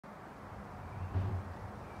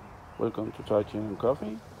Welcome to Thai Tea and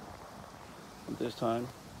Coffee. And this time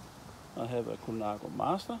I have a Colnago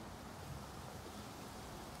Master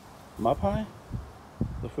Mapie,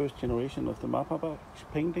 the first generation of the Mapie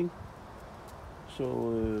painting.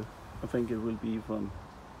 So I think it will be from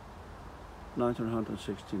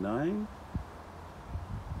 1969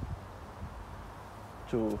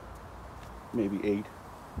 to maybe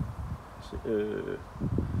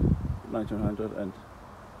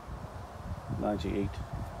 1998.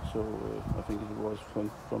 So I think it was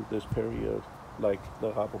from this period, like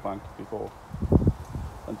the Rabobank before.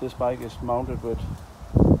 And this bike is mounted with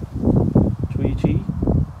 3T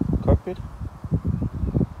cockpit.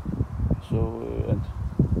 So and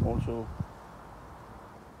also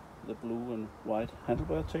the blue and white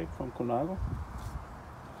handlebar tape from Colnago.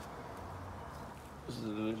 This is a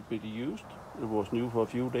little bit used. It was new for a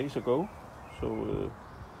few days ago. So,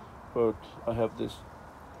 but I have this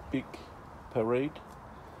big parade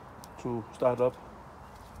to start up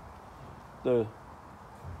the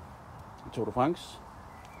Tour de France.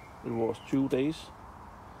 It was 2 days.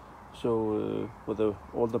 So, but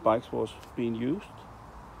all the bikes was being used.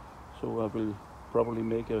 So I will probably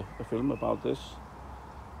make a film about this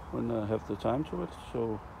when I have the time to it.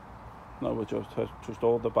 So now I just have to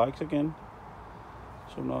store the bikes again.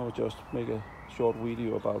 So now I just make a short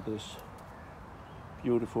video about this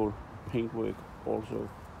beautiful paintwork also.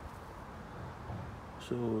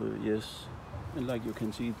 So yes, and like you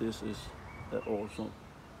can see, this is also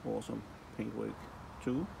awesome paintwork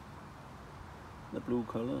too. The blue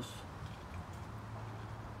colors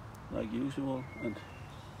like usual, and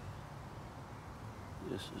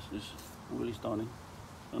yes, this is really stunning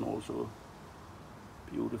and also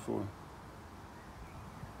beautiful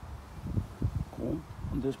chrome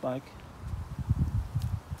on this bike.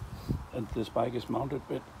 And this bike is mounted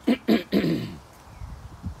with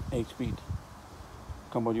 8-speed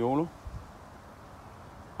Colnago.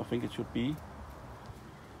 I think it should be.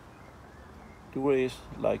 Dura is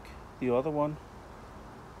like the other one.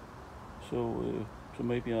 So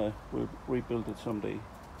maybe I will rebuild it someday.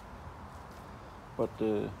 But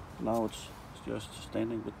now it's just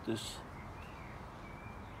standing with this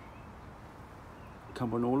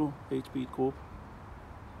Colnago 8-speed group.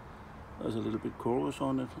 There's a little bit chorus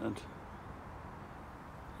on it and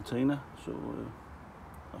antenna, so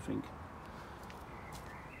I think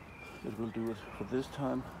it will do it for this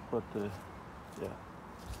time. But yeah,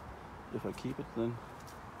 if I keep it, then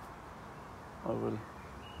I will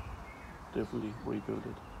definitely rebuild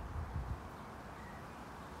it.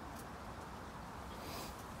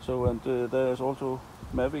 So, and there's also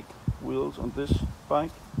Mavic wheels on this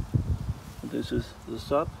bike. And this is the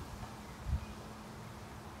sub,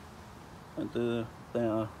 and they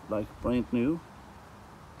are like brand new.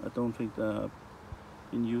 I don't think they have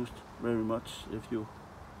been used very much if you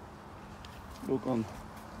look on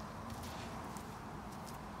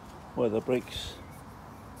where the brakes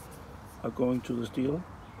are going to the steel.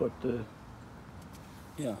 But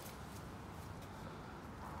yeah,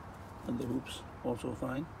 and the hoops also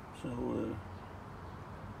fine. So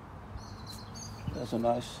that's a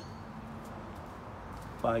nice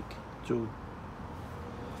bike too.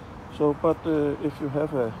 So, but if you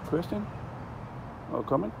have a question or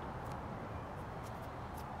comment,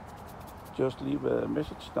 just leave a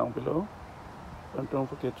message down below and don't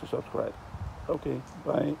forget to subscribe. Okay,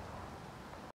 bye.